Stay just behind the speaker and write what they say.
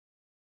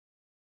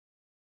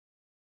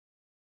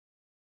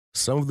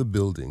Some of the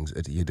buildings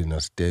at 11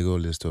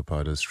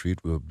 Listopada Street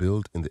were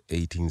built in the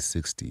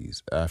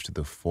 1860s after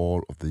the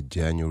fall of the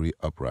January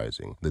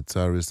Uprising. The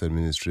tsarist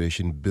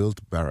administration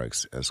built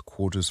barracks as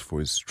quarters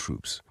for its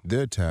troops.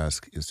 Their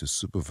task is to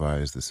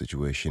supervise the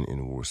situation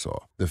in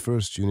Warsaw. The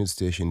first unit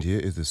stationed here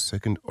is the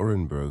Second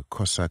Orenburg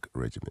Cossack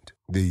Regiment.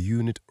 The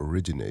unit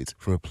originates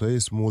from a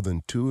place more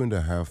than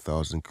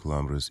 2,500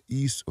 kilometers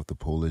east of the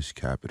Polish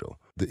capital.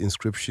 The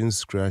inscriptions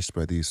scratched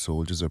by these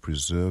soldiers are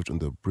preserved on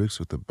the bricks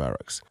of the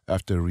barracks.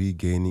 After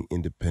regaining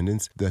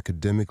independence, the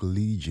Academic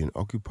Legion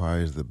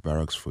occupies the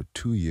barracks for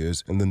 2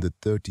 years, and then the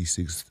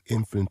 36th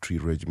Infantry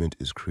Regiment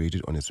is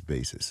created on its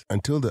basis.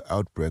 Until the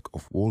outbreak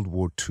of World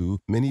War II,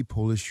 many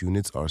Polish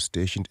units are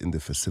stationed in the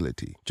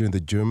facility. During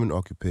the German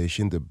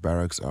occupation, the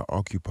barracks are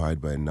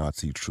occupied by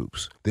Nazi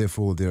troops.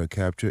 Therefore, their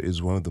capture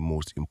is one of the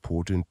most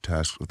important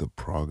tasks of the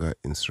Praga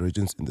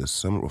insurgents in the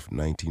summer of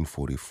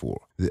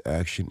 1944. The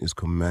action is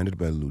commanded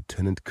by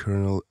Lieutenant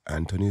Colonel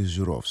Antoni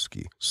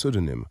Żurowski,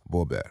 pseudonym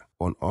Bober.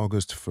 On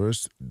August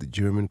 1st, the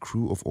German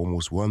crew of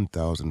almost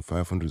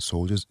 1,500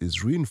 soldiers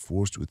is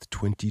reinforced with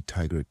 20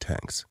 Tiger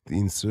tanks. The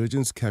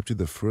insurgents capture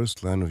the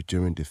first line of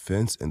German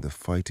defense, and the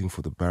fighting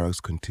for the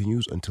barracks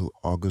continues until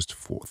August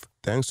 4th.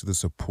 Thanks to the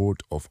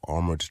support of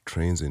armored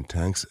trains and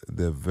tanks,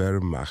 the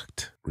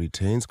Wehrmacht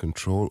retains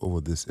control over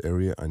this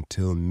area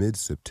until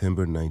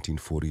mid-September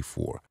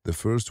 1944. The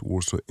 1st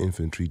Warsaw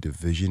Infantry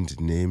Division,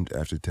 named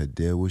after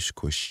Tadeusz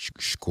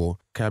Kościuszko,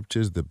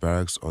 captures the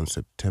barracks on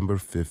September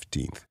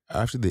 15th.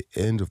 After the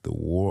end of the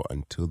war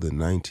until the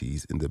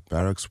 90s, in the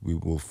barracks we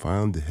will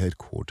find the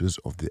headquarters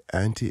of the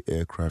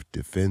Anti-Aircraft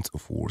Defense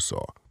of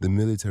Warsaw. The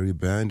military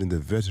band and the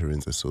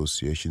Veterans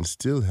Association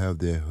still have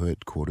their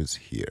headquarters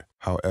here.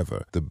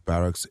 However, the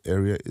barracks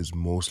area is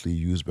mostly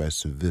used by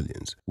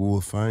civilians. We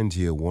will find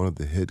here one of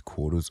the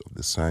headquarters of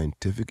the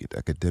Scientific and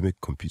Academic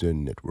Computer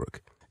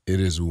Network. It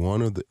is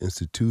one of the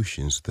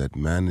institutions that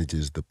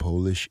manages the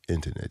Polish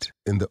internet.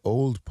 In the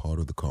old part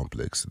of the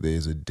complex, there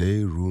is a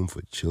day room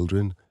for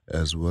children,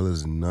 as well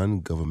as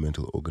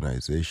non-governmental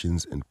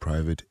organizations and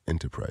private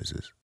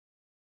enterprises.